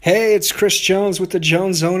Hey, it's Chris Jones with the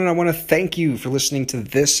Jones Zone, and I want to thank you for listening to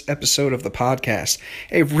this episode of the podcast.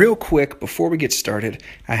 Hey, real quick, before we get started,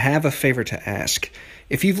 I have a favor to ask.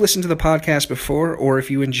 If you've listened to the podcast before, or if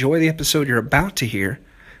you enjoy the episode you're about to hear,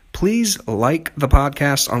 please like the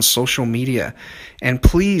podcast on social media, and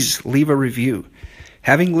please leave a review.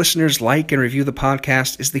 Having listeners like and review the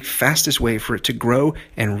podcast is the fastest way for it to grow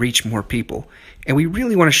and reach more people, and we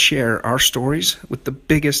really want to share our stories with the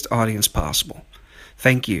biggest audience possible.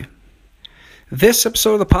 Thank you. This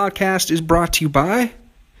episode of the podcast is brought to you by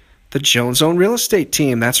the Jones Zone Real Estate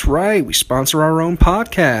Team. That's right, we sponsor our own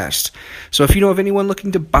podcast. So if you know of anyone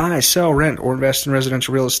looking to buy, sell, rent, or invest in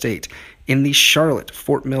residential real estate in the Charlotte,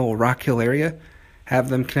 Fort Mill, Rock Hill area, have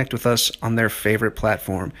them connect with us on their favorite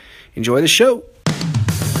platform. Enjoy the show.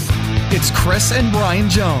 It's Chris and Brian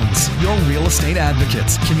Jones, your real estate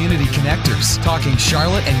advocates, community connectors, talking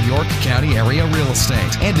Charlotte and York County area real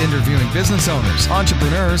estate, and interviewing business owners,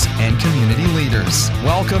 entrepreneurs, and community leaders.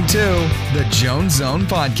 Welcome to the Jones Zone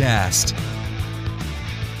Podcast.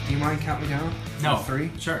 Do you mind counting me down? No.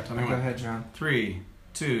 3? Sure. Tell me Go when. ahead, John. 3,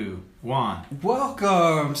 2, 1.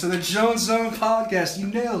 Welcome to the Jones Zone Podcast. You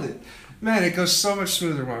nailed it. Man, it goes so much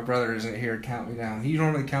smoother when my brother isn't here to count me down. He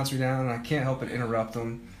normally counts me down, and I can't help but interrupt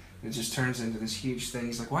him. It just turns into this huge thing.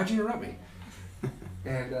 He's like, "Why'd you interrupt me?"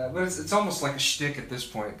 And but it's almost like a shtick at this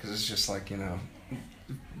point because it's just like,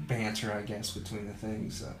 banter, I guess, between the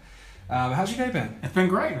things. How's your day been? It's been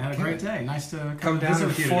great. I had a great day. Nice to come down visit to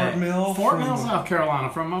with you Fort today. Mill, Fort Mill, South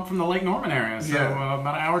Carolina, from the Lake Norman area. So Yeah.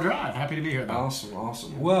 about an hour drive. Happy to be here, though.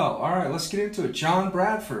 Awesome. Well, all right, let's get into it. John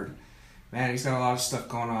Bradford. Man, he's got a lot of stuff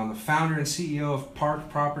going on. The founder and CEO of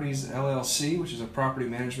Park Properties LLC, which is a property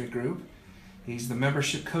management group. He's the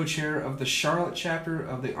membership co-chair of the Charlotte chapter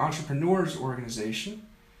of the Entrepreneurs Organization.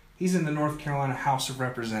 He's in the North Carolina House of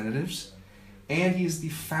Representatives. And he's the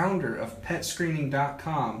founder of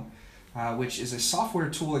PetScreening.com, which is a software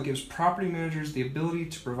tool that gives property managers the ability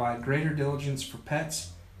to provide greater diligence for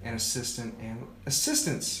pets and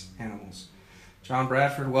assistance animals. John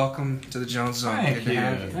Bradford, welcome to the Jones Zone. Thank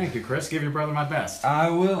you. Thank you, Chris. Give your brother my best.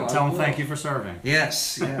 I will. Tell him thank you for serving.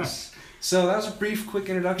 Yes. So that was a brief, quick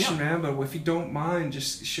introduction, man, but if you don't mind,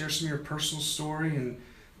 just share some of your personal story and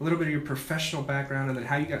a little bit of your professional background and then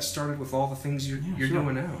how you got started with all the things you're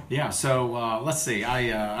doing now. Yeah, so let's see.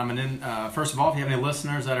 First of all, if you have any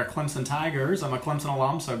listeners that are Clemson Tigers, I'm a Clemson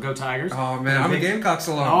alum, so go Tigers. Oh, man, I'm a Gamecocks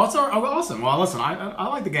alum. Oh, awesome. Well, listen, I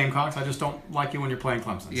like the Gamecocks. I just don't like you when you're playing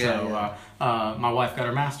Clemson. My wife got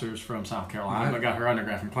her master's from South Carolina, but got her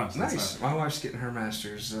undergrad from Clemson. Nice. So. My wife's getting her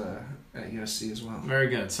master's at USC as well. Very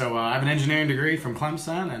good. So I have an engineering degree from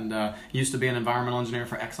Clemson and used to be an environmental engineer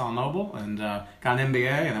for ExxonMobil and got an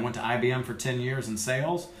MBA and then went to IBM for 10 years in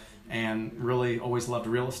sales and really always loved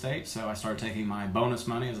real estate. So I started taking my bonus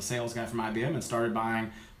money as a sales guy from IBM and started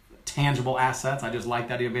buying tangible assets. I just liked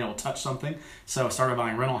that idea of being able to touch something. So I started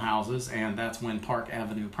buying rental houses, and that's when Park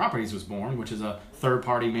Avenue Properties was born, which is a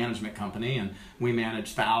third-party management company, and we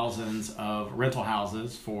manage thousands of rental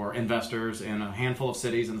houses for investors in a handful of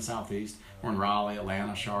cities in the Southeast. We're in Raleigh,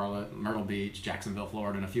 Atlanta, Charlotte, Myrtle Beach, Jacksonville,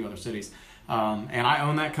 Florida, and a few other cities. And I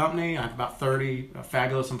own that company. I have about 30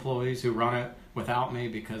 fabulous employees who run it without me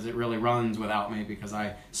because it really runs without me because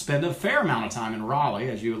I spend a fair amount of time in Raleigh,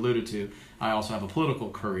 as you alluded to. I also have a political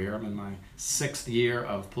career. I'm in my 6th year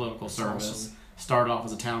of political service. Awesome. Started off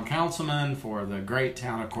as a town councilman for the great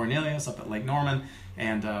town of Cornelius up at Lake Norman,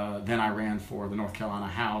 and then I ran for the North Carolina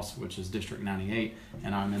House, which is District 98,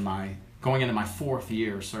 and I'm going into my 4th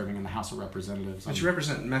year serving in the House of Representatives. But you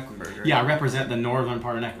represent Mecklenburg, right? Yeah, I represent the northern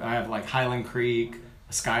part of I have like Highland Creek,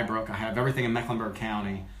 Skybrook. I have everything in Mecklenburg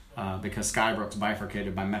County. Because Skybrook's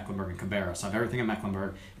bifurcated by Mecklenburg and Cabarrus. So I have everything in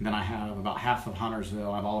Mecklenburg, and then I have about half of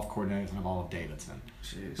Huntersville, I have all of Cornelius, and I have all of Davidson.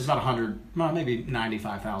 Jeez. There's about 100, well, maybe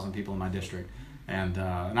 95,000 people in my district. And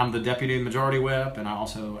I'm the deputy majority whip, and I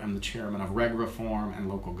also am the chairman of Reg Reform and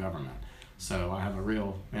local government. So I have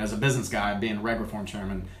as a business guy, being Reg Reform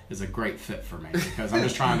chairman is a great fit for me because I'm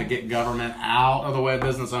just trying to get government out of the way of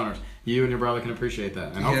business owners. You and your brother can appreciate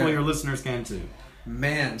that, and hopefully your listeners can too.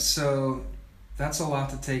 Man, so that's a lot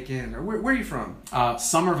to take in. Where are you from?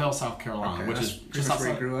 Somerville, South Carolina, which is just outside.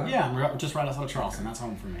 Where you grew up? Yeah, just right outside of Charleston. That's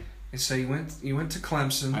home for me. And so you went to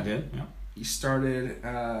Clemson. I did. Yeah. You started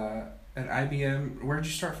at IBM. Where did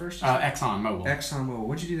you start first? ExxonMobil. ExxonMobil.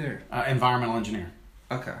 What'd you do there? Environmental engineer.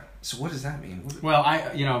 Okay. So what does that mean? Well,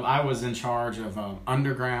 I was in charge of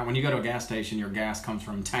underground. When you go to a gas station, your gas comes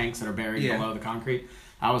from tanks that are buried below the concrete.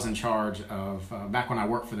 I was in charge of back when I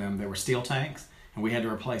worked for them. There were steel tanks. And we had to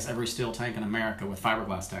replace every steel tank in America with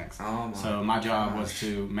fiberglass tanks. Oh my so my job was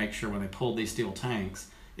to make sure when they pulled these steel tanks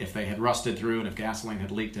if they had rusted through and if gasoline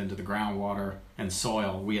had leaked into the groundwater and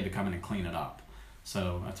soil, we had to come in and clean it up.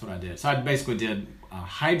 So that's what I did. So I basically did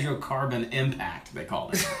hydrocarbon impact, they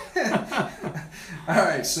called it. All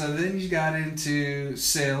right, so then you got into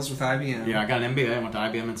sales with IBM. Yeah, I got an MBA. I went to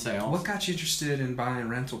IBM in sales. What got you interested in buying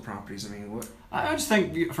rental properties? I mean, what? I just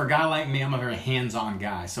think for a guy like me, I'm a very hands-on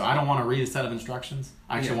guy. So I don't want to read a set of instructions.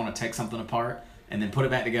 I actually want to take something apart and then put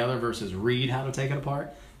it back together versus read how to take it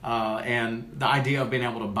apart. And the idea of being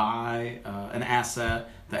able to buy an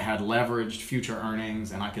asset that had leveraged future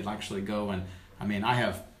earnings, and I could actually go and, I mean, I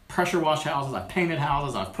have pressure washed houses, I've painted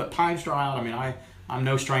houses, I've put pine straw out. I mean, I'm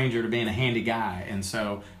no stranger to being a handy guy, and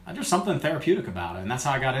so there's something therapeutic about it, and that's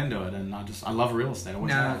how I got into it. And I love real estate.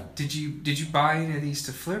 Now, did you buy any of these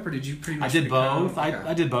to flip, or did you pretty much? I did both.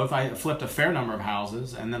 I did both. I flipped a fair number of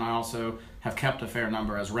houses, and then I also have kept a fair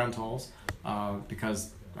number as rentals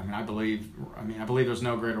because I believe there's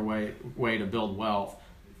no greater way to build wealth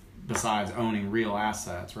besides owning real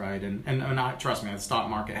assets, right? And trust me, the stock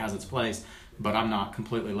market has its place, but I'm not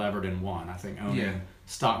completely levered in one. I think owning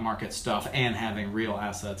stock market stuff and having real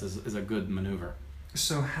assets is a good maneuver.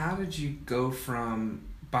 So how did you go from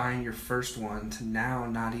buying your first one to now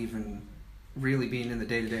not even really being in the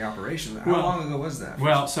day-to-day operation? How long ago was that?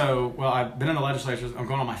 I've been in the legislature. I'm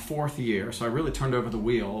going on my 4th year, so I really turned over the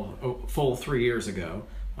wheel full 3 years ago.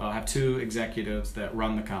 I have 2 executives that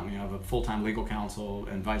run the company. I have a full-time legal counsel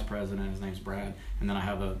and vice president. His name's Brad. And then I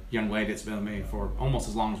have a young lady that's been with me for almost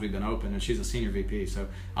as long as we've been open, and she's a senior VP. So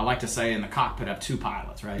I like to say in the cockpit I have 2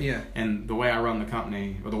 pilots, right? Yeah. And the way I run the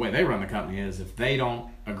company, or the way they run the company, is if they don't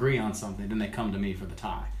agree on something, then they come to me for the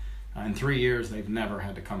tie. In 3 years, they've never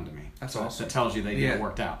had to come to me. That's awesome. That tells you they get it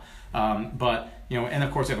worked out. But and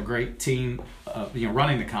of course, they have a great team,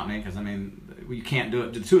 running the company, because you can't do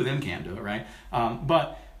it. The 2 of them can't do it, right?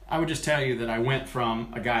 But I would just tell you that I went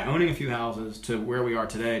from a guy owning a few houses to where we are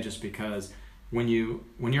today, just because when you're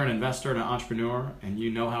an investor and an entrepreneur and you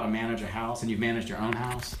know how to manage a house and you've managed your own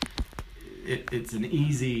house, it's an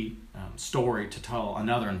easy story to tell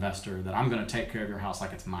another investor that I'm going to take care of your house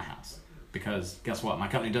like it's my house. Because guess what? My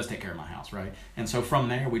company does take care of my house, right? And so from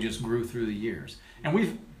there, we just grew through the years. And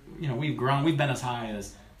we've grown. We've been as high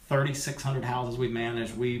as 3,600 houses we've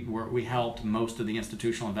managed. We helped most of the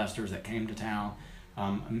institutional investors that came to town.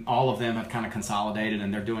 All of them have kind of consolidated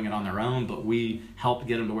and they're doing it on their own, but we helped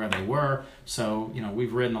get them to where they were. So,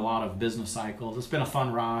 we've ridden a lot of business cycles. It's been a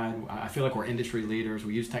fun ride. I feel like we're industry leaders.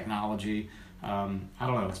 We use technology. I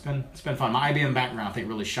don't know. It's been fun. My IBM background, I think,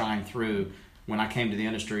 really shined through when I came to the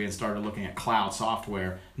industry and started looking at cloud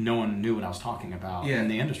software. No one knew what I was talking about in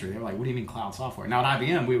the industry. They were like, what do you mean cloud software? Now at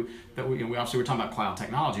IBM, we obviously we're talking about cloud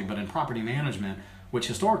technology, but in property management, which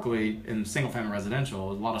historically in single-family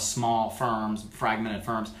residential, a lot of small firms, fragmented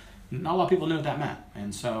firms, not a lot of people knew what that meant.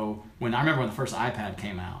 And so I remember when the first iPad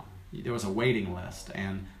came out, there was a waiting list,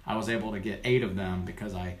 and I was able to get 8 of them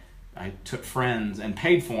because I took friends and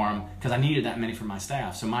paid for them because I needed that many for my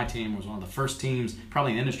staff. So my team was one of the first teams,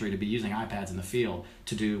 probably in the industry, to be using iPads in the field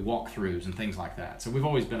to do walkthroughs and things like that. So we've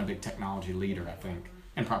always been a big technology leader, I think,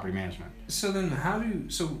 in property management. So then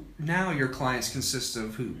so now your clients consist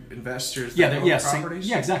of who? Investors? Properties?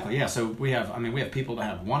 Yeah, exactly. Yeah. So we have people that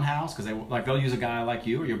have one house because they'll use a guy like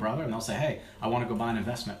you or your brother, and they'll say, hey, I want to go buy an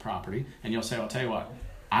investment property. And you'll say, I'll tell you what,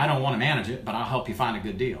 I don't want to manage it, but I'll help you find a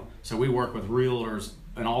good deal. So we work with realtors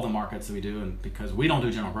in all the markets that we do, and because we don't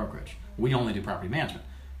do general brokerage, we only do property management.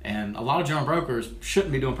 And a lot of general brokers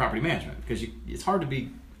shouldn't be doing property management because it's hard to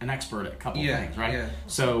be an expert at a couple of things, right? Yeah.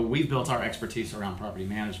 So we've built our expertise around property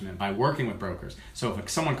management by working with brokers. So if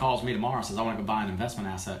someone calls me tomorrow and says, I want to go buy an investment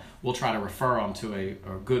asset, we'll try to refer them to a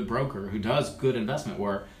good broker who does good investment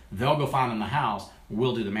work. They'll go find them the house.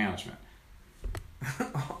 We'll do the management.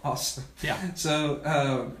 Awesome. Yeah.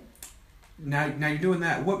 So now you're doing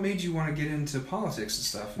that. What made you want to get into politics and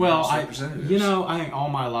stuff? Well, I think all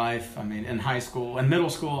my life, in high school, in middle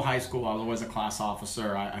school, high school, I was always a class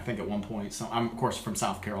officer. I think at one point, I'm of course from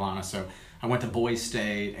South Carolina, so I went to Boise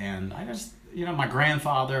State, and I just, my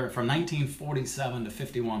grandfather, from 1947 to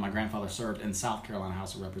 51, my grandfather served in South Carolina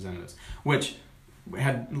House of Representatives, which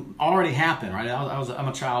had already happened, right? I'm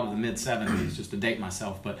a child of the mid-'70s, just to date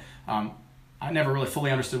myself, but I never really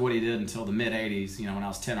fully understood what he did until the mid-'80s, when I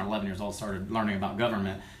was 10 or 11 years old, started learning about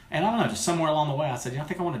government. And I don't know, just somewhere along the way, I said, I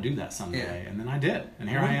think I want to do that someday. Yeah. And then I did, and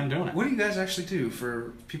here I am doing it. What do you guys actually do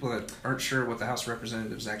for people that aren't sure what the House of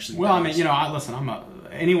Representatives actually does? Well,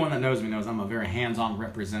 anyone that knows me knows I'm a very hands-on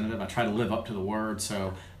representative. I try to live up to the word.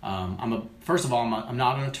 So first of all, I'm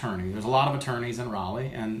not an attorney. There's a lot of attorneys in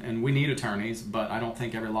Raleigh, and we need attorneys, but I don't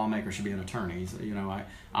think every lawmaker should be an attorney.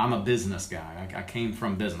 I'm a business guy. I came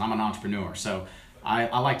from business. I'm an entrepreneur. So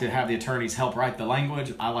I like to have the attorneys help write the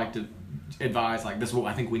language. I like to advise, like, this is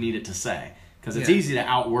what I think we need it to say. Because it's easy to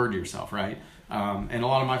outword yourself, right? And a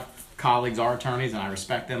lot of my colleagues are attorneys, and I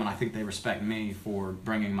respect them, and I think they respect me for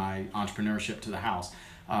bringing my entrepreneurship to the house.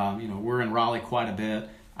 We're in Raleigh quite a bit.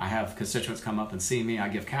 I have constituents come up and see me. I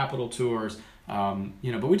give capital tours.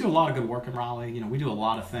 But we do a lot of good work in Raleigh. We do a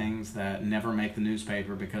lot of things that never make the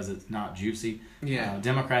newspaper because it's not juicy. Yeah.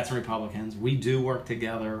 Democrats and Republicans, we do work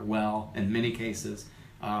together well in many cases.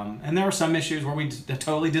 And there are some issues where we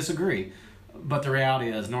totally disagree. But the reality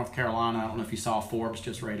is, North Carolina, I don't know if you saw, Forbes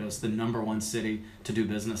just rated us the #1 city to do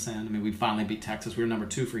business in. I mean, we finally beat Texas. We were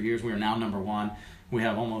 #2 for years. We are now #1. We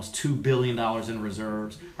have almost $2 billion in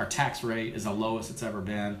reserves. Our tax rate is the lowest it's ever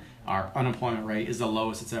been. Our unemployment rate is the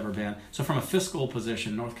lowest it's ever been. So from a fiscal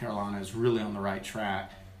position, North Carolina is really on the right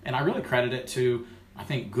track. And I really credit it to, I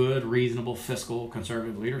think, good, reasonable, fiscal,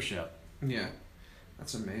 conservative leadership. Yeah,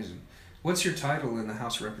 that's amazing. What's your title in the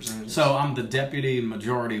House of Representatives? So I'm the Deputy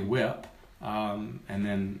Majority Whip. And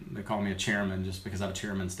then they call me a chairman just because I have a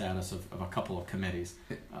chairman status of a couple of committees.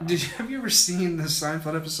 Have you ever seen the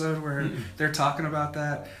Seinfeld episode where they're talking about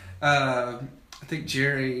that? I think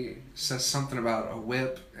Jerry says something about a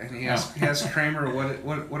whip, and he asks Kramer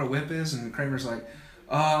what a whip is, and Kramer's like,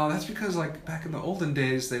 "Oh, that's because like back in the olden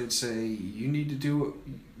days they would say you need to do what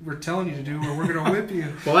we're telling you to do, or we're going to whip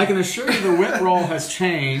you." Well, I can assure you the whip role has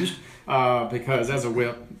changed because as a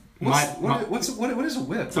whip. What is a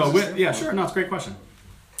whip? So a whip, yeah, sure. No, it's a great question.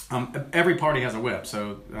 Every party has a whip.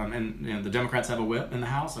 So, and the Democrats have a whip in the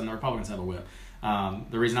House, and the Republicans have a whip.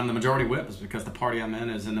 The reason I'm the majority whip is because the party I'm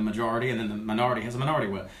in is in the majority, and then the minority has a minority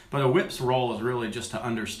whip. But a whip's role is really just to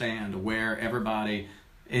understand where everybody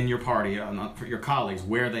in your party, your colleagues,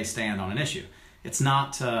 where they stand on an issue. It's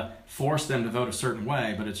not to force them to vote a certain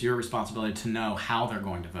way, but it's your responsibility to know how they're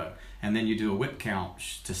going to vote. And then you do a whip count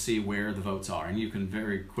to see where the votes are. And you can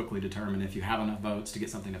very quickly determine if you have enough votes to get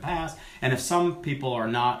something to pass. And if some people are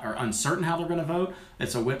uncertain how they're going to vote,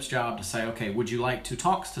 it's a whip's job to say, okay, would you like to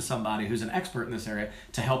talk to somebody who's an expert in this area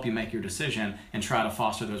to help you make your decision and try to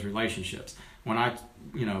foster those relationships? When I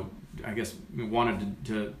guess wanted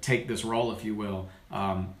to take this role, if you will,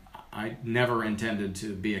 I never intended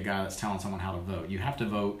to be a guy that's telling someone how to vote. You have to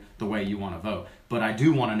vote the way you want to vote. But I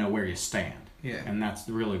do want to know where you stand. Yeah. And that's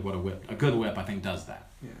really what a good whip, I think, does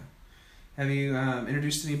that. Yeah. Have you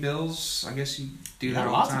introduced any bills? I guess you do that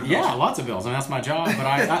all the time. Lots of bills. I mean, that's my job. But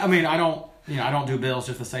I don't do bills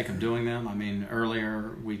just for the sake of doing them. I mean,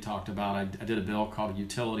 earlier we talked about, I did a bill called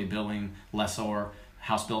Utility Billing Lessor,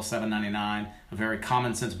 House Bill 799, a very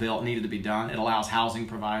common sense bill. It needed to be done. It allows housing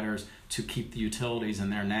providers to keep the utilities in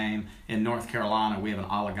their name. In North Carolina, we have an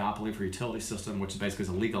oligopoly for utility system, which basically is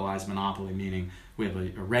a legalized monopoly, meaning we have a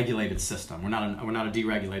regulated system. We're not a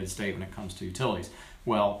deregulated state when it comes to utilities.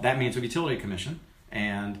 Well, that means we have a utility commission,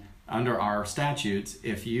 and under our statutes,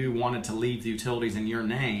 if you wanted to leave the utilities in your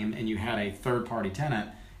name and you had a third-party tenant,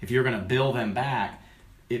 if you're going to bill them back,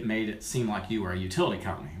 it made it seem like you were a utility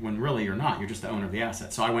company, when really you're not. You're just the owner of the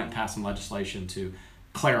asset. So I went and passed some legislation to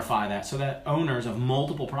clarify that so that owners of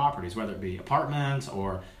multiple properties, whether it be apartments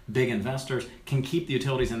or big investors, can keep the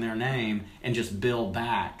utilities in their name and just bill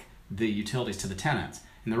back the utilities to the tenants.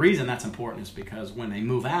 And the reason that's important is because when they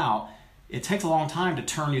move out, it takes a long time to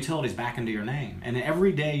turn utilities back into your name. And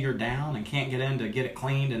every day you're down and can't get in to get it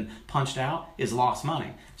cleaned and punched out is lost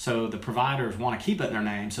money. So the providers want to keep it in their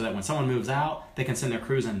name so that when someone moves out, they can send their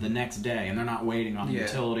crews in the next day and they're not waiting on a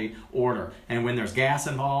utility order. And when there's gas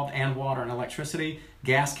involved and water and electricity,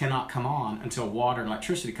 gas cannot come on until water and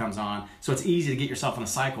electricity comes on. So it's easy to get yourself in a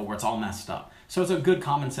cycle where it's all messed up. So it's a good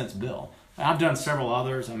common sense bill. I've done several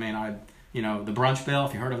others. I mean, the brunch bill,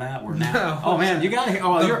 if you heard of that. We're now. No. Oh man, you got to.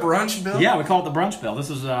 Oh, the brunch bill. Yeah, we call it the brunch bill. This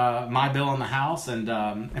is my bill in the House, and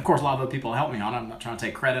of course a lot of other people helped me on it. I'm not trying to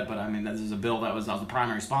take credit, but I mean this is a bill I was the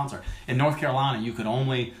primary sponsor. In North Carolina, you could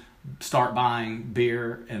only start buying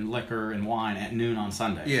beer and liquor and wine at noon on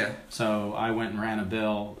Sunday. Yeah. So I went and ran a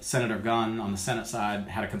bill. Senator Gunn on the Senate side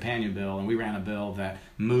had a companion bill, and we ran a bill that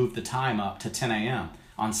moved the time up to 10 a.m.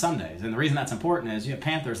 on Sundays. And the reason that's important is you have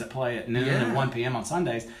Panthers that play at noon and 1 p.m. on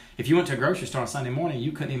Sundays. If you went to a grocery store on Sunday morning,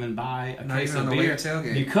 you couldn't even buy a case of beer.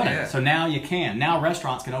 You couldn't. Yeah. So now you can. Now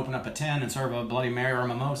restaurants can open up at 10 and serve a Bloody Mary or a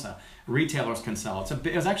mimosa. Retailers can sell.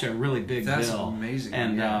 It was actually a really big bill. That's amazing.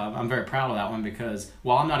 And I'm very proud of that one because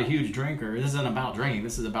while I'm not a huge drinker, this isn't about drinking.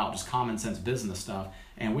 This is about just common sense business stuff.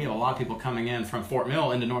 And we have a lot of people coming in from Fort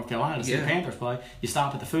Mill into North Carolina to see the Panthers play. You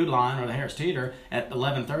stop at the Food Line or the Harris Teeter at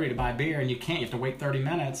 11:30 to buy beer, and you can't. You have to wait 30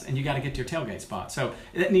 minutes, and you got to get to your tailgate spot. So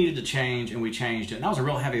it needed to change, and we changed it. And that was a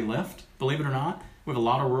real heavy lift, believe it or not. We have a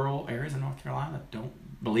lot of rural areas in North Carolina that don't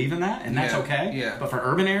believe in that, and that's okay. Yeah. But for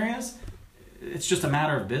urban areas, it's just a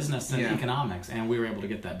matter of business and economics, and we were able to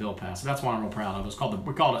get that bill passed. So that's what I'm real proud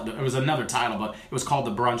of. It was another title, but it was called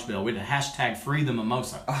the Brunch Bill. We did hashtag Free the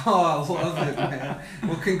Mimosa. Oh, I love it, man.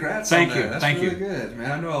 Well, congrats on that. That's really good,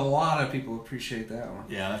 man. I know a lot of people appreciate that one.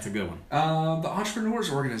 Yeah, that's a good one. The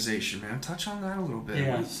Entrepreneurs Organization, man. Touch on that a little bit.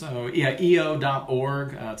 Yeah, so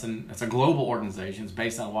EO.org. It's a global organization. It's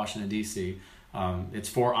based out of Washington, D.C. It's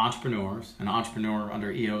for entrepreneurs. An entrepreneur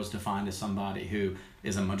under EO is defined as somebody who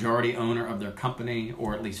is a majority owner of their company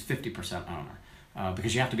or at least 50% owner,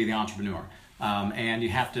 because you have to be the entrepreneur. And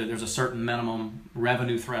there's a certain minimum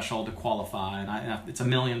revenue threshold to qualify, and it's $1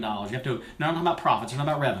 million. You have to, not talking about profits, it's not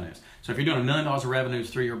about revenues. So if you're doing $1 million of revenues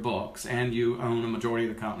through your books and you own a majority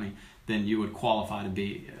of the company, then you would qualify to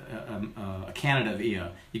be a candidate of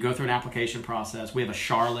EO. You go through an application process. We have a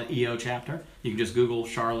Charlotte EO chapter. You can just Google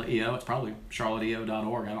Charlotte EO. It's probably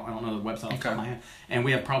charlotteeo.org. I don't know the website off the top of my head. And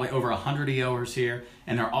we have probably over 100 EOers here,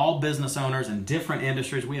 and they're all business owners in different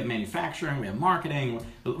industries. We have manufacturing, we have marketing,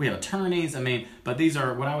 we have attorneys. But these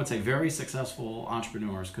are what I would say very successful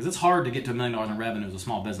entrepreneurs, because it's hard to get to $1 million in revenue as a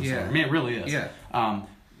small business owner. It really is. Yeah.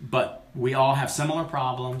 But we all have similar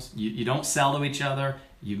problems. You don't sell to each other.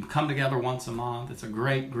 You come together once a month. It's a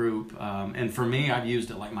great group. And for me, I've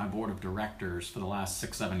used it like my board of directors for the last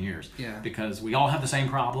 6-7 years. Yeah. Because we all have the same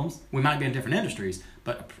problems. We might be in different industries,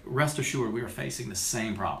 but rest assured, we are facing the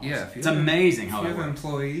same problems. Yeah, it's amazing how you it have works.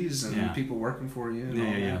 Employees and people working for you.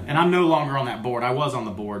 Yeah. And I'm no longer on that board. I was on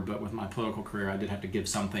the board, but with my political career, I did have to give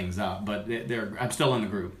some things up. But I'm still in the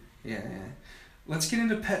group. Yeah. Let's get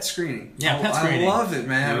into pet screening. Yeah, pet screening. I love it,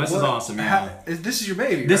 man. Yeah, this is awesome, man. This is your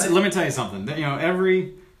baby, right? Let me tell you something.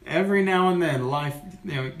 Every now and then, life,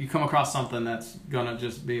 you come across something that's gonna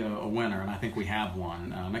just be a winner, and I think we have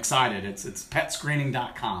one. I'm excited. It's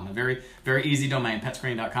PetScreening.com, a very very easy domain,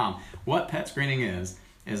 PetScreening.com. What PetScreening is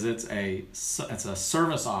it's a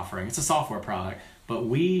service offering. It's a software product, but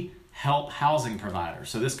we help housing providers.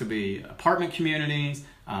 So this could be apartment communities,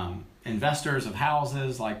 investors of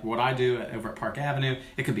houses, like what I do over at Park Avenue.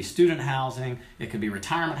 It could be student housing. It could be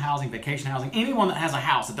retirement housing, vacation housing. Anyone that has a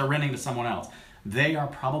house that they're renting to someone else. They are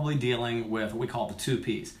probably dealing with what we call the 2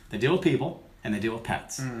 Ps. They deal with people and they deal with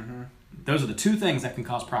pets. Mm-hmm. Those are the 2 things that can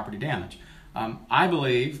cause property damage.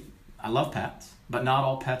 I love pets, but not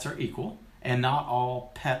all pets are equal, and not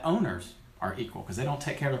all pet owners are equal, because they don't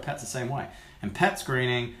take care of their pets the same way. And pet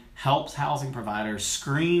screening helps housing providers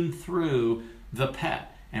screen through the pet.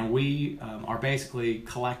 And we are basically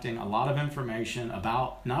collecting a lot of information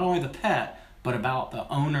about not only the pet, but about the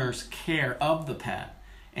owner's care of the pet.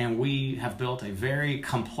 And we have built a very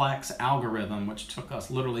complex algorithm, which took us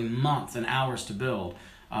literally months and hours to build.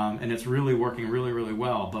 And it's really working really, really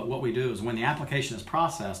well. But what we do is when the application is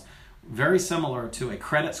processed, very similar to a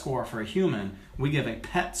credit score for a human, we give a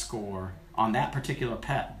pet score on that particular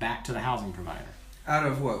pet back to the housing provider. Out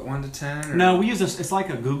of what, 1 to 10? Or? No, we use this. It's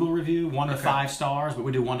like a Google review, 1 to 5 stars, but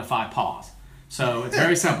we do 1 to 5 paws. So it's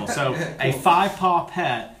very simple. So a 5-paw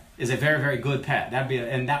pet is a very, very good pet.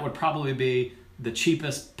 And that would probably be the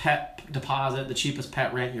cheapest pet deposit, the cheapest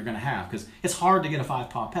pet rent you're going to have, because it's hard to get a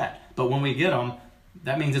 5-paw pet. But when we get them,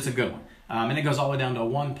 that means it's a good one. And it goes all the way down to a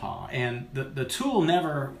 1-paw. And the tool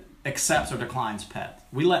never accepts or declines pets.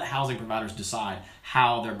 We let housing providers decide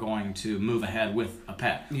how they're going to move ahead with a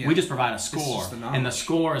pet. Yeah. We just provide a score, and the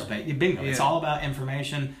score is bingo. Yeah. It's all about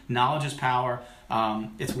information. Knowledge is power.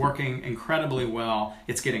 It's working incredibly well.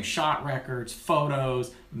 It's getting shot records,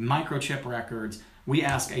 photos, microchip records. We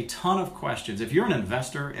ask a ton of questions. If you're an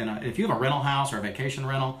investor, if you have a rental house or a vacation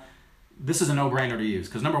rental, this is a no-brainer to use,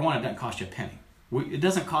 because number one, it doesn't cost you a penny. It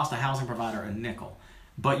doesn't cost a housing provider a nickel.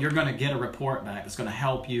 But you're going to get a report back that's going to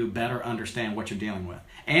help you better understand what you're dealing with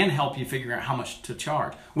and help you figure out how much to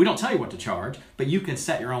charge. We don't tell you what to charge, but you can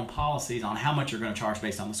set your own policies on how much you're going to charge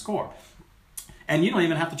based on the score. And you don't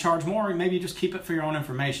even have to charge more. Maybe you just keep it for your own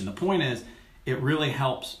information. The point is, it really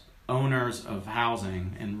helps owners of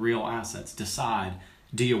housing and real assets decide,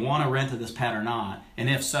 do you want to rent to this pet or not? And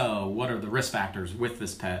if so, what are the risk factors with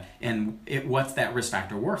this pet? And what's that risk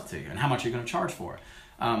factor worth to you? And how much are you going to charge for it?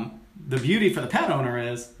 The beauty for the pet owner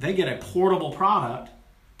is they get a portable product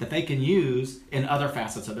that they can use in other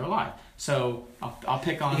facets of their life. So I'll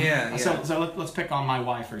pick on, So let's pick on my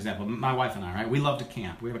wife, for example. My wife and I, right? We love to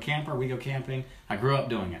camp. We have a camper. We go camping. I grew up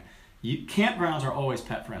doing it. Campgrounds are always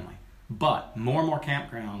pet friendly, but more and more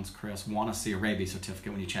campgrounds, Chris, want to see a rabies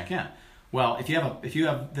certificate when you check in. Well, if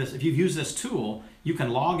you've used this tool, you can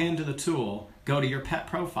log into the tool, go to your pet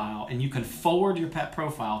profile, and you can forward your pet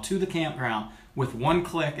profile to the campground with one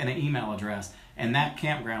click and an email address, and that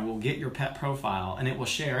campground will get your pet profile, and it will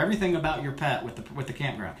share everything about your pet with the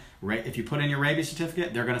campground. If you put in your rabies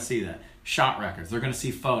certificate, they're going to see that. Shot records, they're going to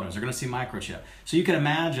see photos, they're going to see microchip. So you can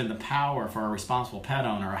imagine the power for a responsible pet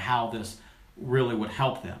owner, or how this really would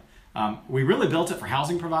help them. We really built it for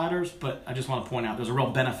housing providers, but I just want to point out there's a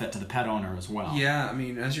real benefit to the pet owner as well. Yeah, I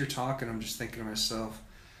mean, as you're talking, I'm just thinking to myself,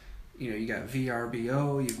 you got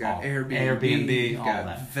VRBO, you've got Airbnb, you've got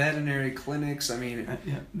that. Veterinary clinics. I mean,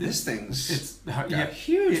 this thing's got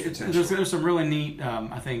huge potential. There's some really neat,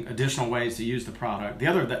 I think, additional ways to use the product. The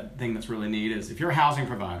other thing that's really neat is if you're a housing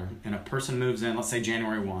provider and a person moves in, let's say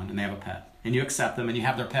January 1, and they have a pet, and you accept them and you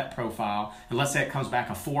have their pet profile, and let's say it comes back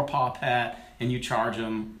a 4-paw pet, and you charge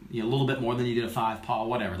them a little bit more than you did a 5-paw,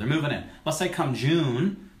 whatever. They're moving in. Let's say come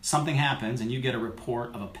June, something happens, and you get a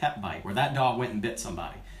report of a pet bite where that dog went and bit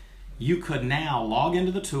somebody. You could now log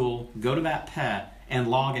into the tool, go to that pet, and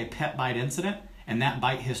log a pet bite incident, and that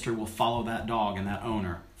bite history will follow that dog and that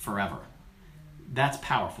owner forever. That's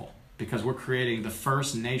powerful, because we're creating the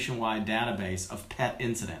first nationwide database of pet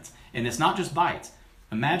incidents. And it's not just bites.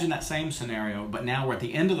 Imagine that same scenario, but now we're at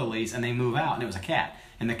the end of the lease and they move out, and it was a cat.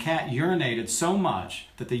 And the cat urinated so much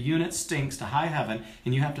that the unit stinks to high heaven,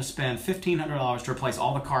 and you have to spend $1,500 to replace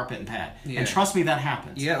all the carpet and pad. Yeah. And trust me, that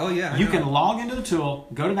happens. Yeah, oh yeah. You can log into the tool,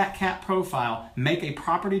 go to that cat profile, make a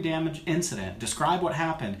property damage incident, describe what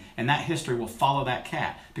happened, and that history will follow that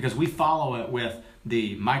cat. Because we follow it with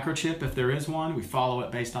the microchip, if there is one. We follow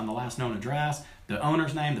it based on the last known address, the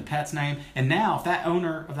owner's name, the pet's name. And now if that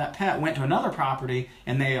owner of that pet went to another property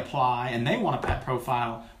and they apply and they want a pet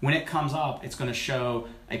profile, when it comes up, it's going to show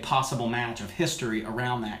a possible match of history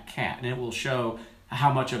around that cat. And it will show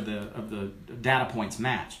how much of the data points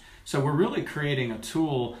match. So we're really creating a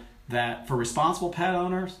tool that for responsible pet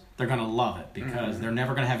owners, they're going to love it, because they're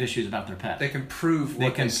never going to have issues about their pet. They can prove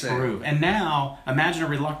what they say. And now imagine a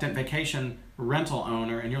reluctant vacation rental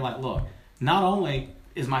owner, and you're like, look, not only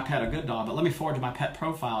is my pet a good dog, but let me forward to my pet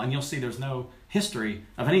profile, and you'll see there's no history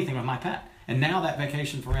of anything with my pet. And now that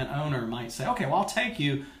vacation for rent owner might say, okay, well, I'll take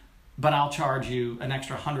you, but I'll charge you an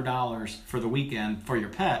extra $100 for the weekend for your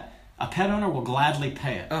pet. A pet owner will gladly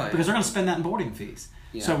pay it, because they're going to spend that in boarding fees.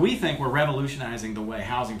 Yeah. So we think we're revolutionizing the way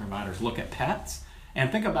housing providers look at pets.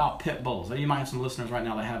 And think about pit bulls. You might have some listeners right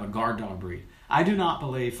now that have a guard dog breed. I do not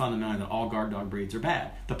believe fundamentally that all guard dog breeds are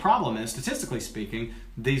bad. The problem is, statistically speaking,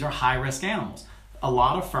 these are high-risk animals. A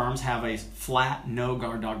lot of firms have a flat no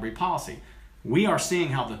guard dog breed policy. We are seeing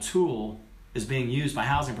how the tool is being used by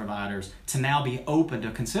housing providers to now be open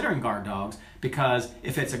to considering guard dogs, because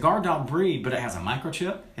if it's a guard dog breed but it has a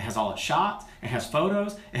microchip, it has all its shots, it has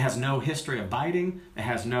photos, it has no history of biting, it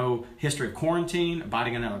has no history of quarantine,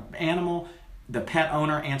 biting another animal, the pet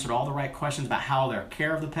owner answered all the right questions about how their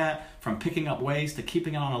care of the pet, from picking up waste to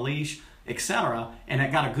keeping it on a leash, etc., and it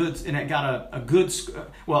got a good a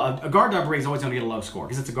guard dog breed is always going to get a low score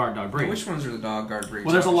because it's a guard dog breed. And which ones are the dog guard breeds?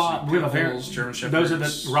 Well, there's a lot. We have German Shepherds. Those are the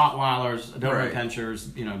Rottweilers, Doberman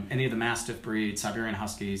Pinschers, any of the Mastiff breeds, Siberian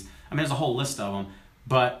Huskies. I mean, there's a whole list of them.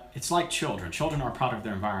 But it's like children. Children are a product of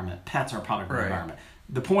their environment. Pets are a product of their environment.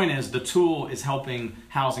 The point is, the tool is helping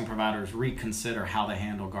housing providers reconsider how they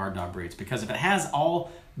handle guard dog breeds, because if it has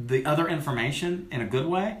all the other information in a good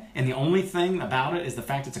way, and the only thing about it is the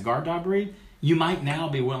fact it's a guard dog breed, you might now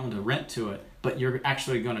be willing to rent to it, but you're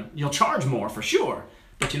actually you'll charge more for sure.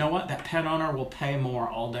 But you know what? That pet owner will pay more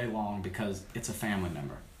all day long because it's a family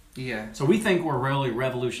member. Yeah. So we think we're really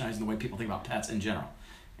revolutionizing the way people think about pets in general.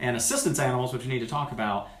 And assistance animals, which we need to talk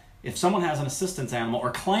about, if someone has an assistance animal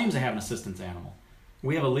or claims they have an assistance animal,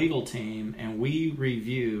 we have a legal team and we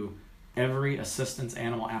review every assistance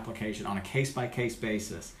animal application on a case-by-case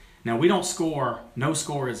basis. Now, we don't score, no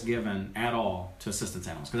score is given at all to assistance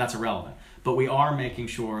animals because that's irrelevant. But we are making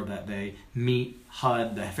sure that they meet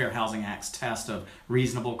HUD, the Fair Housing Act's test of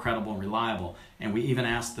reasonable, credible, and reliable. And we even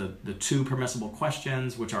ask the 2 permissible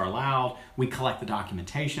questions, which are allowed. We collect the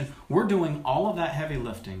documentation. We're doing all of that heavy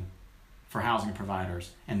lifting for housing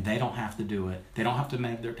providers, and they don't have to do it. They don't have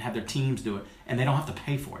to have their teams do it, and they don't have to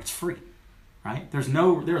pay for it. It's free. Right? There is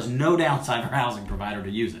no downside for a housing provider to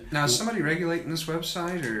use it. Now, is somebody regulating this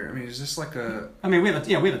website, or I mean, is this like a? I mean, we have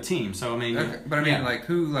a team. So I mean, okay. But I mean, like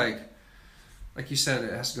who, like you said,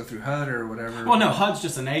 it has to go through HUD or whatever. Well, no, HUD's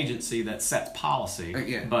just an agency that sets policy.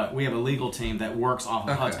 Yeah. But we have a legal team that works off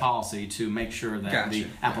of HUD's policy to make sure that the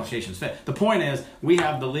applications fit. The point is, we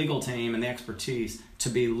have the legal team and the expertise to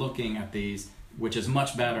be looking at these, which is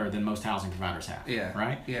much better than most housing providers have. Yeah.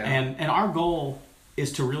 Right. Yeah. And our goal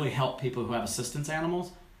is to really help people who have assistance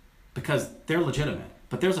animals because they're legitimate.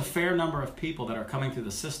 But there's a fair number of people that are coming through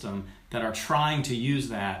the system that are trying to use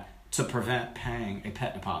that to prevent paying a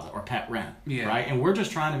pet deposit or pet rent, Yeah. right? And we're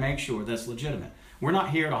just trying to make sure that's legitimate. We're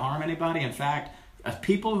not here to harm anybody. In fact,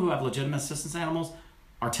 people who have legitimate assistance animals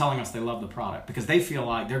are telling us they love the product because they feel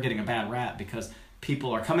like they're getting a bad rap because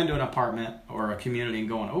people are coming to an apartment or a community and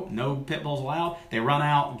going, oh, no pit bulls allowed. They run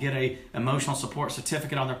out, get a emotional support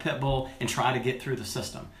certificate on their pit bull, and try to get through the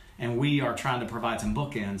system. And we are trying to provide some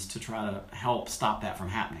bookends to try to help stop that from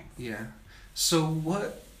happening. Yeah. So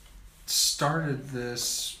what started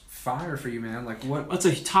this fire for you, man? Like what? It's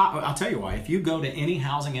a top. I'll tell you why. If you go to any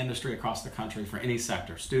housing industry across the country for any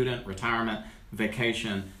sector, student, retirement,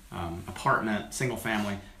 vacation, apartment, single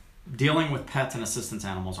family, dealing with pets and assistance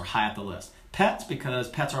animals are high up the list. Pets, because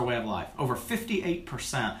pets are a way of life. Over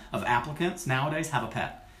 58% of applicants nowadays have a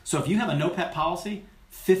pet. So if you have a no pet policy,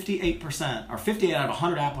 58% or 58 out of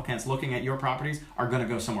 100 applicants looking at your properties are going to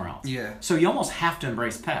go somewhere else. Yeah. So you almost have to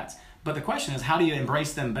embrace pets. But the question is, how do you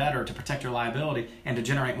embrace them better to protect your liability and to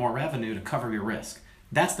generate more revenue to cover your risk?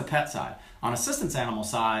 That's the pet side. On assistance animal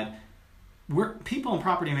side, people in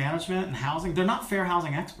property management and housing, they're not fair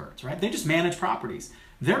housing experts, right? They just manage properties.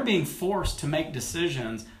 They're being forced to make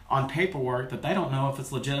decisions on paperwork that they don't know if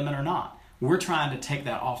it's legitimate or not. We're trying to take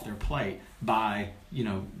that off their plate by,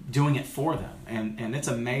 doing it for them. And it's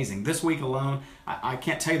amazing. This week alone, I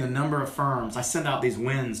can't tell you the number of firms. I send out these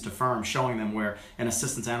wins to firms showing them where an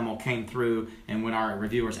assistance animal came through, and when our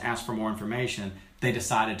reviewers asked for more information, they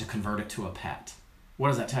decided to convert it to a pet. What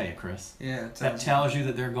does that tell you, Chris? Yeah, that tells you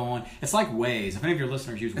that they're going. It's like Waze. If any of your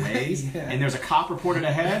listeners use Waze, yeah. and there's a cop reported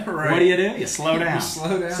ahead, right. What do? You slow down. You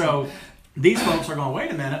slow down. So these folks are going, wait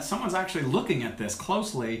a minute, someone's actually looking at this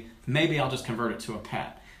closely. Maybe I'll just convert it to a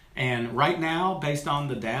pet. And right now, based on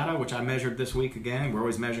the data, which I measured this week again, we're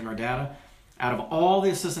always measuring our data, out of all the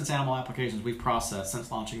assistance animal applications we've processed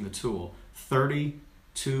since launching the tool, 32%,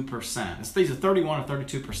 these are 31 or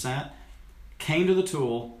 32%, came to the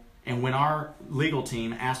tool. And when our legal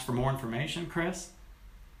team asked for more information, Chris,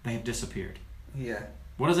 they have disappeared. Yeah.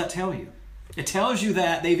 What does that tell you? It tells you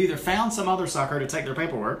that they've either found some other sucker to take their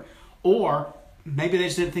paperwork, or maybe they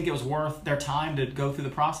just didn't think it was worth their time to go through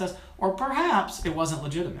the process, or perhaps it wasn't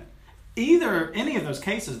legitimate. Any of those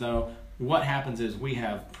cases, though, what happens is we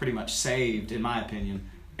have pretty much saved, in my opinion,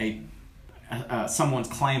 someone's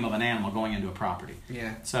claim of an animal going into a property.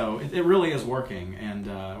 Yeah. So it really is working, and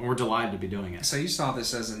we're delighted to be doing it. So you saw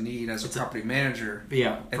this as a need as a property manager.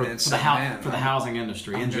 Yeah, for the housing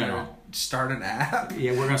industry in general. Start an app.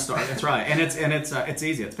 Yeah, we're going to start. That's right, and it's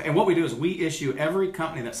easy. And what we do is we issue every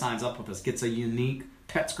company that signs up with us gets a unique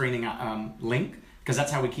pet screening link, because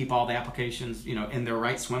that's how we keep all the applications in their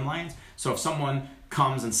right swim lanes. So if someone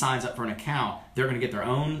comes and signs up for an account, they're going to get their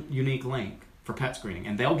own unique link for pet screening,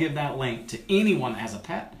 and they'll give that link to anyone that has a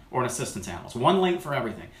pet or an assistance animal. It's one link for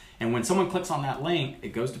everything. And when someone clicks on that link, it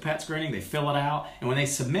goes to pet screening, they fill it out, and when they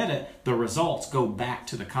submit it, the results go back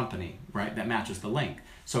to the company, right, that matches the link.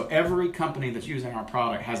 So every company that's using our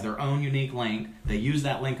product has their own unique link. They use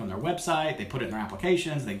that link on their website, they put it in their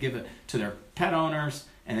applications, they give it to their pet owners,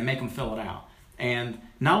 and they make them fill it out. And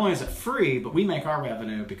not only is it free, but we make our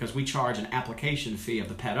revenue because we charge an application fee of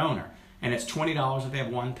the pet owner. And it's $20 if they have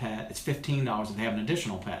one pet. It's $15 if they have an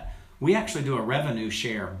additional pet. We actually do a revenue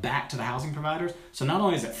share back to the housing providers. So not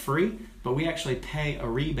only is it free, but we actually pay a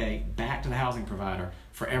rebate back to the housing provider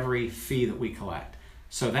for every fee that we collect.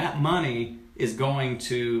 So that money is going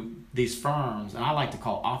to these firms, and I like to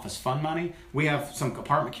call office fund money. We have some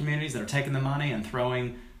apartment communities that are taking the money and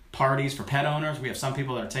throwing parties for pet owners. We have some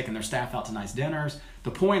people that are taking their staff out to nice dinners.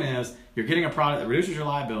 The point is, you're getting a product that reduces your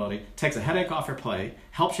liability, takes a headache off your plate,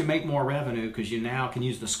 helps you make more revenue because you now can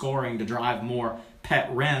use the scoring to drive more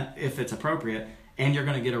pet rent if it's appropriate, and you're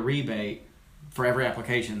going to get a rebate for every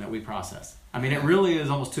application that we process. I mean, it really is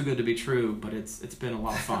almost too good to be true, but it's been a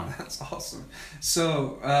lot of fun. That's awesome.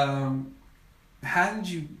 So, how did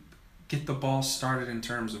you get the ball started in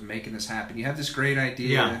terms of making this happen? You have this great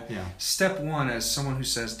idea. Yeah. Step one, as someone who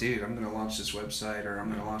says, dude, I'm going to launch this website or I'm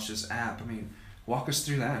going to launch this app, walk us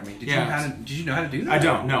through that. Did you know how to do that? I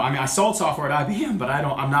don't know. I sold software at IBM, but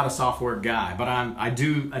I'm not a software guy. But I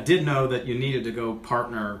did know that you needed to go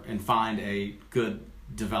partner and find a good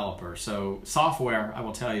developer. So software, I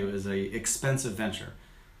will tell you, is a expensive venture.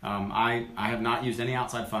 I have not used any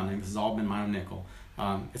outside funding. This has all been my own nickel.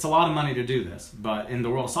 It's a lot of money to do this, but in the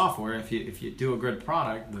world of software, if you do a good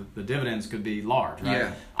product, the dividends could be large, right?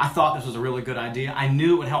 Yeah. I thought this was a really good idea. I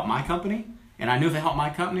knew it would help my company, and I knew if it helped my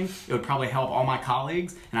company, it would probably help all my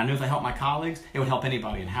colleagues, and I knew if it helped my colleagues, it would help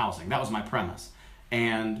anybody in housing. That was my premise,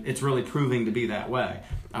 and it's really proving to be that way.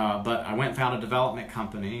 But I went and found a development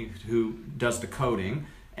company who does the coding,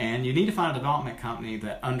 and you need to find a development company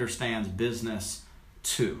that understands business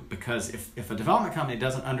two, because if a development company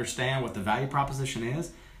doesn't understand what the value proposition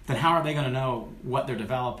is, then how are they going to know what they're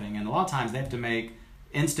developing? And a lot of times they have to make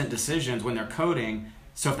instant decisions when they're coding.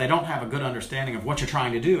 So if they don't have a good understanding of what you're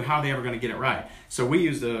trying to do, how are they ever going to get it right? So we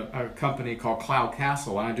used a company called Cloud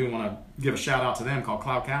Castle, and I do want to give a shout out to them, called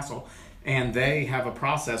Cloud Castle. And they have a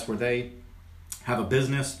process where they have a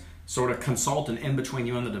business sort of consultant in between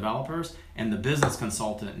you and the developers, and the business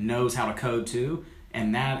consultant knows how to code too,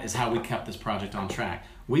 and that is how we kept this project on track.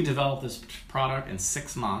 We developed this product in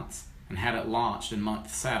 6 months and had it launched in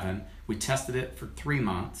month 7. We tested it for 3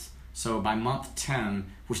 months. So by month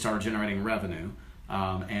 10, we started generating revenue.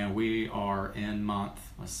 And we are in month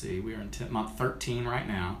 13 right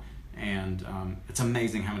now. And it's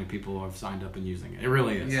amazing how many people have signed up and using it. It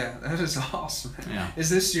really is. Yeah, that is awesome. Yeah. Is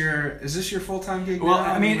this your full-time gig? Well,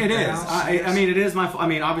 now? I mean, it is. It is my.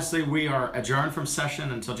 Obviously, we are adjourned from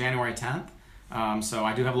session until January 10th. So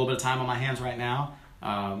I do have a little bit of time on my hands right now.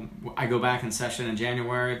 I go back in session in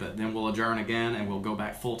January, but then we'll adjourn again and we'll go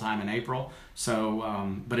back full-time in April.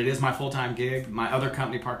 So, but it is my full-time gig. My other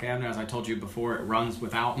company, Park Avenue, as I told you before, it runs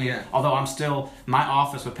without me. Yeah. Although my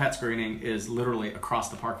office with PetScreening is literally across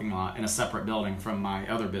the parking lot in a separate building from my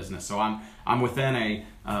other business. So I'm within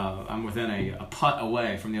a putt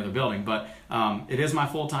away from the other building. But it is my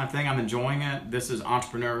full-time thing. I'm enjoying it. This is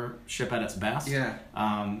entrepreneurship at its best. Yeah.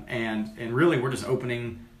 And really, we're just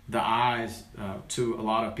opening the eyes to a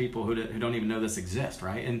lot of people who don't even know this exists,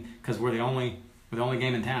 right? And because we're the only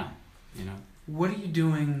game in town, you know. What are you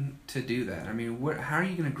doing to do that? I mean, how are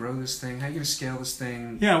you going to grow this thing? How are you going to scale this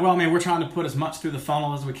thing? Yeah, well, I mean, we're trying to put as much through the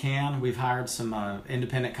funnel as we can. We've hired some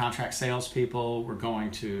independent contract salespeople. We're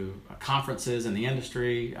going to conferences in the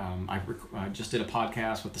industry. I just did a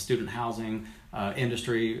podcast with the student housing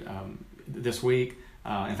industry this week.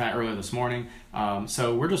 In fact, earlier this morning.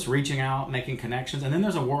 So we're just reaching out, making connections, and then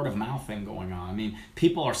there's a word of mouth thing going on. I mean,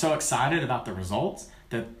 people are so excited about the results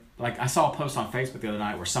that, like, I saw a post on Facebook the other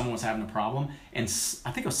night where someone was having a problem, and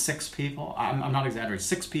I think it was 6 people. I'm not exaggerating.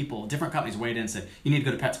 6 people, different companies weighed in and said, "You need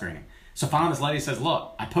to go to PetScreening." So finally, this lady says,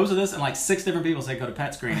 "Look, I posted this, and like 6 different people say go to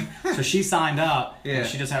PetScreening." So she signed up. Yeah. And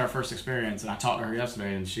she just had her first experience, and I talked to her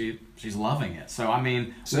yesterday, and she's loving it. So I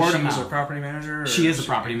mean, so word she of was mouth. a property manager. She is a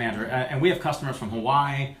property manager, and we have customers from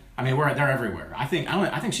Hawaii. I mean, they're everywhere. I think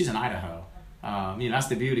she's in Idaho. That's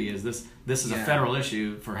the beauty is this is a federal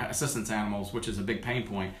issue for assistance animals, which is a big pain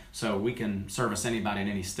point. So we can service anybody in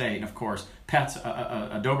any state. And of course, pets,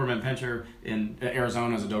 a Doberman Pinscher in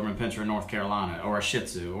Arizona is a Doberman Pinscher in North Carolina, or a Shih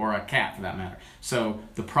Tzu, or a cat for that matter. So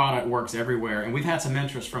the product works everywhere. And we've had some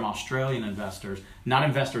interest from Australian investors, not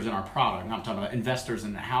investors in our product, not talking about investors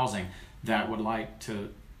in the housing, that would like to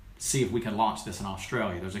see if we can launch this in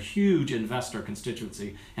Australia. There's a huge investor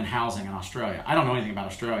constituency in housing in Australia. I don't know anything about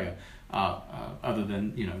Australia. Other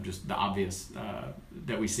than just the obvious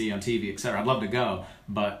that we see on TV, etc. I'd love to go,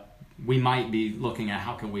 but we might be looking at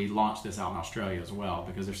how can we launch this out in Australia as well,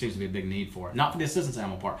 because there seems to be a big need for it. Not for the assistance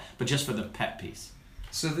animal part, but just for the pet piece.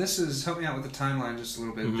 So this is, help me out with the timeline just a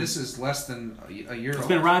little bit. Mm-hmm. This is less than a year old. It's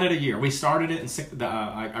been right at a year. We started it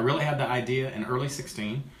I really had the idea in early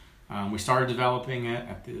 16. We started developing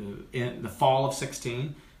it in the fall of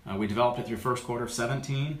 16. We developed it through first quarter of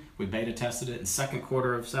 17. We beta tested it in second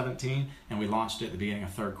quarter of 17, and we launched it at the beginning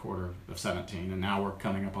of third quarter of 17. And now we're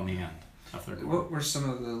coming up on the end of third quarter. What were some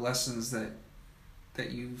of the lessons that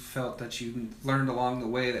you felt that you learned along the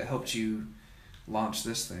way that helped you launch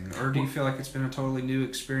this thing? Or do you feel like it's been a totally new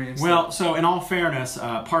experience? Well, so in all fairness,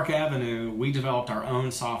 Park Avenue, we developed our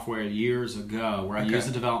own software years ago where I used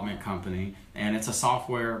a development company, and it's a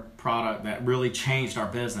software product that really changed our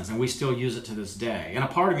business, and we still use it to this day. And a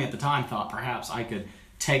part of me at the time thought perhaps I could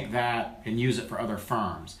take that and use it for other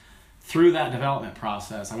firms. Through that development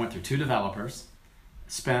process, I went through 2 developers,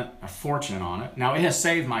 spent a fortune on it. Now, it has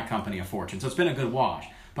saved my company a fortune, so it's been a good wash.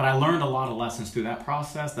 But I learned a lot of lessons through that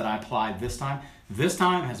process that I applied this time. This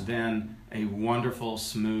time has been a wonderful,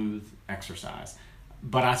 smooth exercise.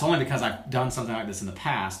 But it's only because I've done something like this in the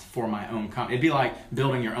past for my own company. It'd be like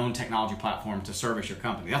building your own technology platform to service your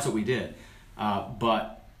company. That's what we did.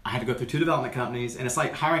 But I had to go through 2 development companies, and it's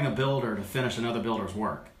like hiring a builder to finish another builder's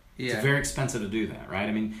work. Yeah. It's very expensive to do that, right?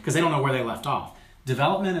 I mean, because they don't know where they left off.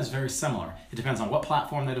 Development is very similar. It depends on what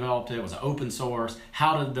platform they developed it. Was it open source?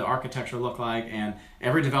 How did the architecture look like? And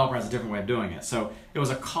every developer has a different way of doing it. So it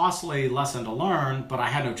was a costly lesson to learn, but I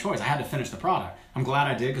had no choice. I had to finish the product. I'm glad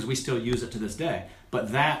I did, because we still use it to this day.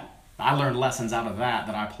 But I learned lessons out of that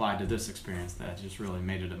I applied to this experience that just really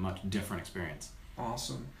made it a much different experience.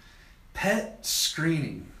 Awesome.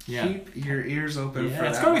 PetScreening. keep your ears open for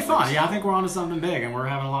that. It's going to be fun. Yeah, I think we're onto something big, and we're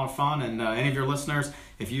having a lot of fun. And any of your listeners,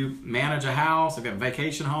 if you manage a house, if you have a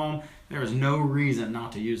vacation home, there is no reason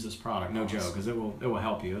not to use this product. No joke, because it will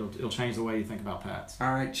help you. It'll change the way you think about pets.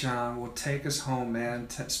 All right, John. Well, take us home, man.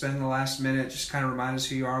 Spend the last minute. Just kind of remind us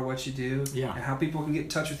who you are, what you do, and how people can get in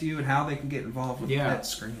touch with you, and how they can get involved with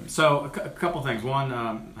PetScreening. So a couple things.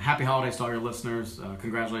 One, happy holidays to all your listeners.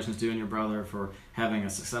 Congratulations to you and your brother for having a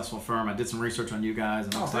successful firm. I did some research on you guys,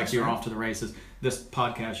 and it looks like you're off to the races. This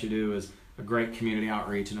podcast you do is a great community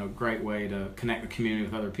outreach and a great way to connect the community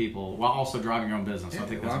with other people while also driving your own business. So I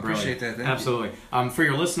think that's brilliant. I appreciate that. Thank Absolutely. For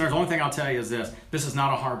your listeners, the only thing I'll tell you is this. This is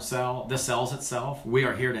not a hard sell. This sells itself. We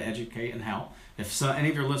are here to educate and help. If any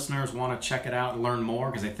of your listeners want to check it out and learn more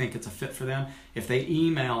because they think it's a fit for them, if they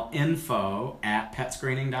email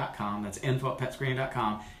info@petscreening.com, that's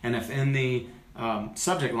info@petscreening.com, and if in the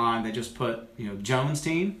subject line they just put Jones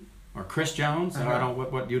team, or Chris Jones, I don't know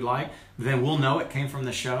what you'd like, then we'll know it came from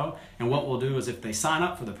the show. And what we'll do is if they sign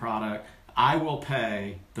up for the product, I will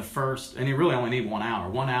pay the first, and you really only need 1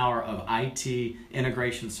 hour of IT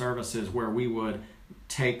integration services where we would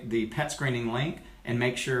take the pet screening link and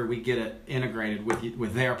make sure we get it integrated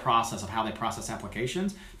with their process of how they process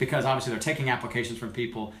applications, because obviously they're taking applications from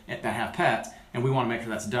people that have pets, and we want to make sure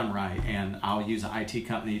that's done right. And I'll use an IT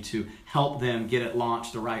company to help them get it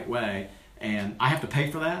launched the right way. And I have to pay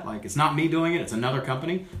for that. Like, it's not me doing it; it's another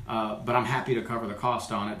company. But I'm happy to cover the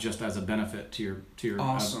cost on it, just as a benefit to your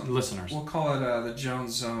listeners. We'll call it the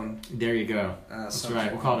Jones Zone. There you go. That's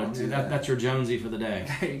right. We'll call it. That's your Jonesy for the day.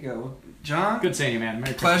 There you go, John. Good seeing you, man.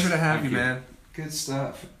 Merry Pleasure Christmas. to have you, man. Good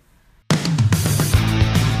stuff.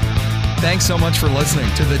 Thanks so much for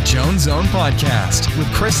listening to the Jones Zone Podcast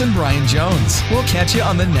with Chris and Brian Jones. We'll catch you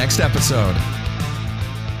on the next episode.